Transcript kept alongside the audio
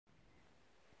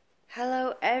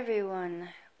Hello, everyone.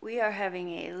 We are having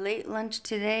a late lunch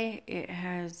today. It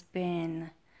has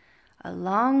been a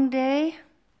long day,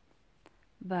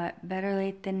 but better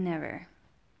late than never.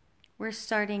 We're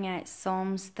starting at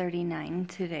Psalms 39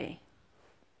 today.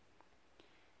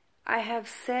 I have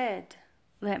said,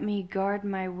 let me guard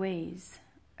my ways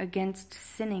against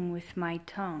sinning with my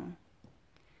tongue.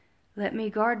 Let me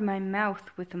guard my mouth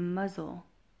with a muzzle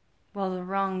while the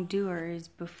wrongdoer is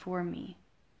before me.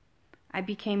 I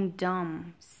became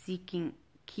dumb,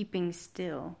 keeping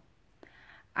still.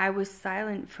 I was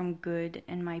silent from good,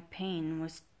 and my pain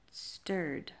was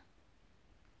stirred.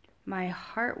 My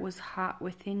heart was hot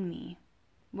within me.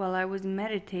 While I was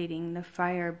meditating, the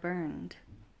fire burned.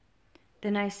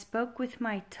 Then I spoke with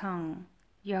my tongue,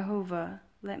 Jehovah,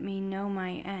 let me know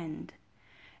my end,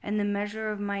 and the measure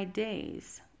of my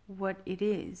days, what it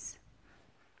is.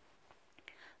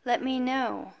 Let me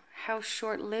know how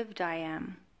short-lived I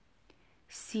am.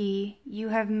 See, you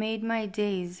have made my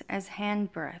days as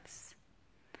handbreadths,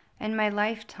 and my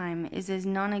lifetime is as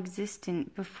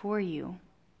non-existent before you.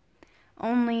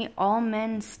 Only all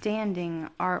men standing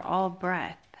are all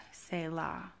breath,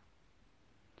 Selah.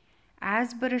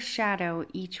 As but a shadow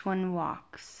each one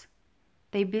walks.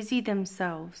 They busy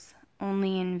themselves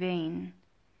only in vain.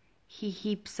 He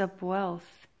heaps up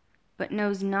wealth, but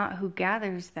knows not who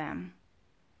gathers them.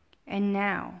 And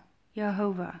now,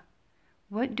 Jehovah,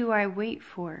 what do I wait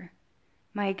for?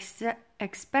 My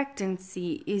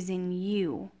expectancy is in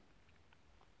you.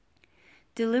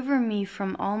 Deliver me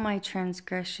from all my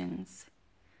transgressions.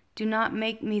 Do not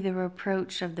make me the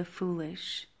reproach of the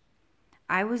foolish.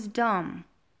 I was dumb.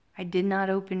 I did not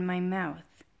open my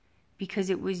mouth, because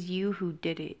it was you who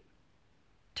did it.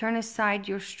 Turn aside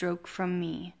your stroke from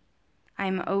me. I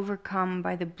am overcome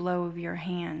by the blow of your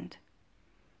hand.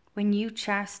 When you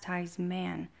chastise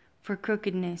man for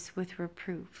crookedness with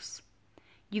reproofs,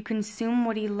 you consume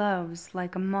what he loves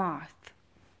like a moth.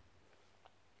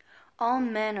 All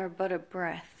men are but a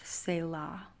breath,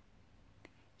 Selah.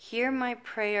 Hear my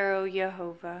prayer, O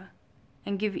Jehovah,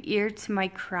 and give ear to my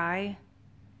cry.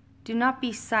 Do not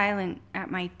be silent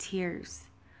at my tears,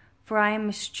 for I am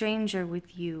a stranger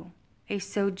with you, a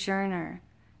sojourner,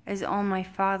 as all my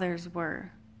fathers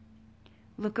were.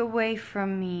 Look away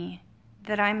from me,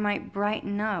 that I might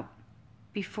brighten up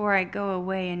before I go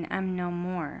away and am no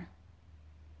more.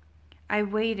 I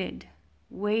waited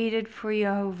for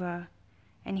Jehovah,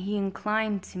 and he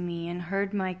inclined to me and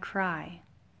heard my cry.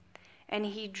 And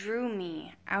he drew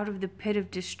me out of the pit of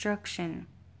destruction,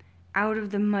 out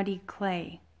of the muddy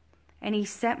clay, and he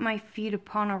set my feet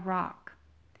upon a rock.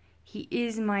 He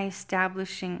is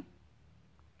establishing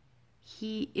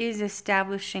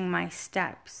my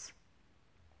steps.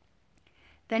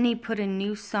 Then he put a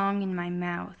new song in my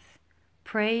mouth,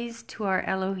 praise to our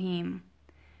Elohim.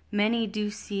 Many do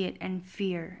see it and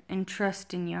fear and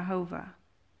trust in Jehovah.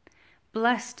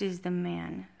 Blessed is the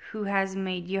man who has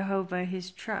made Jehovah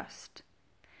his trust,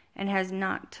 and has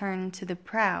not turned to the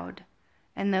proud,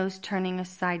 and those turning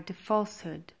aside to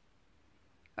falsehood.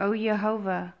 O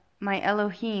Jehovah, my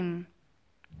Elohim,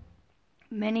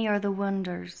 many are the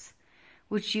wonders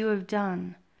which you have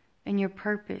done, and your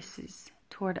purposes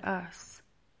toward us.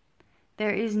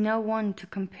 There is no one to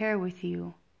compare with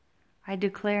you. I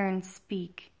declare and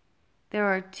speak, there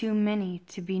are too many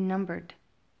to be numbered.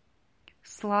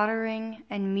 Slaughtering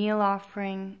and meal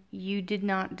offering you did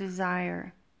not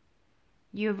desire.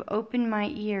 You have opened my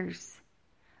ears.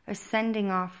 Ascending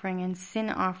offering and sin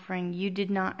offering you did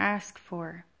not ask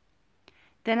for.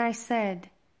 Then I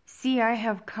said, see, I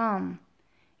have come.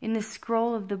 In the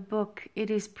scroll of the book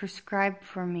it is prescribed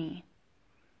for me.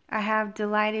 I have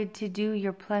delighted to do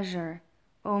your pleasure,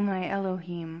 O my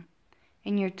Elohim,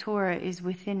 and your Torah is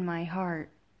within my heart.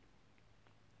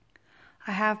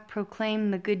 I have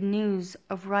proclaimed the good news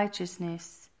of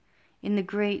righteousness in the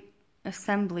great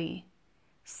assembly.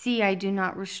 See, I do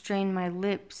not restrain my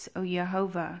lips, O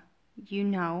Jehovah, you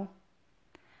know.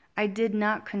 I did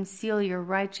not conceal your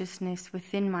righteousness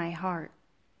within my heart.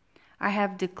 I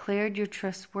have declared your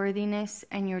trustworthiness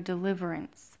and your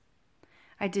deliverance.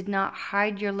 I did not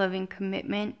hide your loving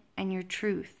commitment and your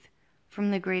truth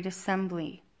from the great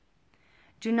assembly.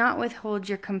 Do not withhold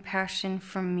your compassion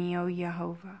from me, O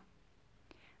Jehovah.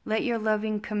 Let your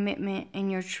loving commitment and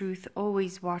your truth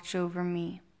always watch over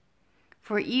me.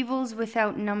 For evils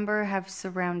without number have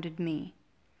surrounded me.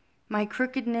 My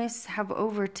crookedness have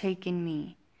overtaken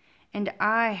me, and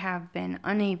I have been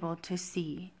unable to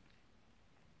see.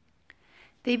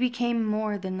 They became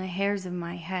more than the hairs of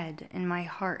my head, and my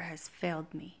heart has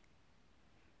failed me.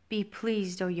 Be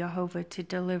pleased, O Jehovah, to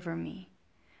deliver me.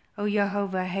 O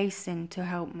Jehovah, hasten to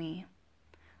help me.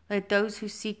 Let those who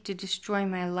seek to destroy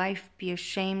my life be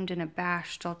ashamed and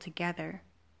abashed altogether.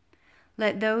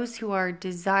 Let those who are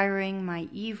desiring my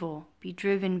evil be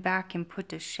driven back and put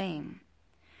to shame.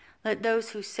 Let those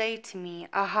who say to me,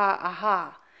 Aha,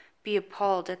 aha, be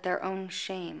appalled at their own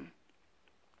shame.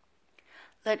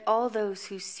 Let all those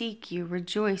who seek you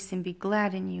rejoice and be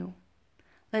glad in you.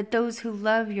 Let those who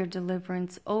love your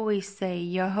deliverance always say,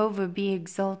 Jehovah be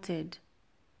exalted.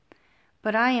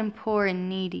 But I am poor and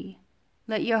needy.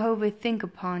 Let Jehovah think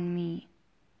upon me.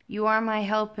 You are my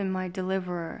help and my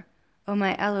deliverer. O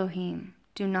my Elohim,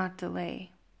 do not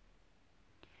delay.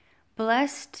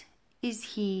 Blessed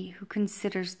is he who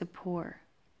considers the poor.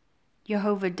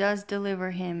 Jehovah does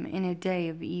deliver him in a day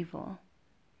of evil.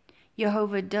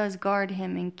 Jehovah does guard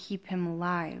him and keep him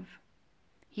alive.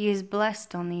 He is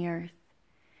blessed on the earth,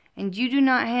 and you do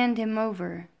not hand him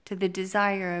over to the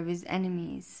desire of his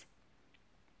enemies.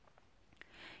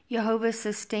 Jehovah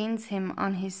sustains him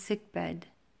on his sickbed.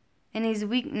 In his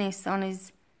weakness on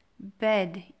his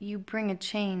bed you bring a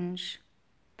change.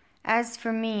 As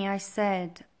for me, I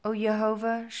said, O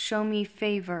Jehovah, show me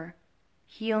favor.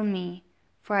 Heal me,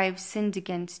 for I have sinned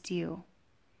against you.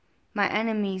 My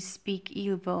enemies speak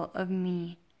evil of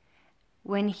me.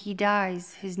 When he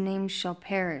dies, his name shall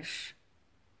perish.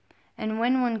 And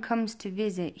when one comes to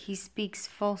visit, he speaks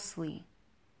falsely.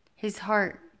 His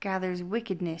heart gathers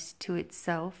wickedness to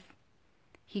itself.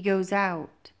 He goes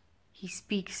out, he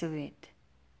speaks of it.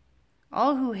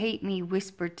 All who hate me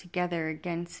whisper together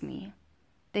against me.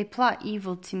 They plot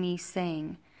evil to me,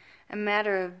 saying, A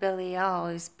matter of Belial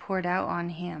is poured out on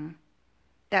him,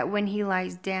 that when he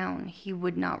lies down he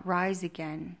would not rise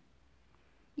again.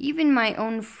 Even my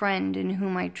own friend in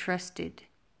whom I trusted,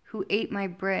 who ate my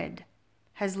bread,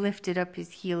 has lifted up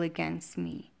his heel against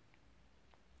me.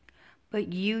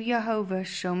 But you, Jehovah,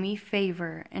 show me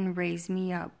favor and raise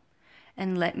me up,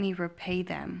 and let me repay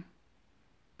them.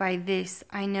 By this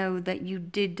I know that you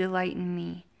did delight in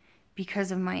me, because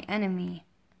of my enemy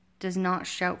does not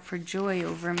shout for joy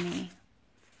over me.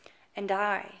 And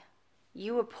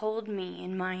you uphold me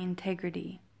in my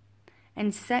integrity,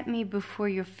 and set me before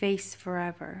your face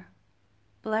forever.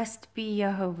 Blessed be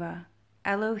Jehovah,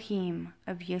 Elohim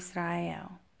of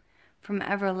Yisrael, from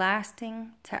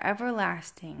everlasting to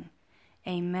everlasting.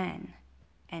 Amen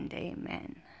and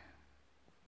amen.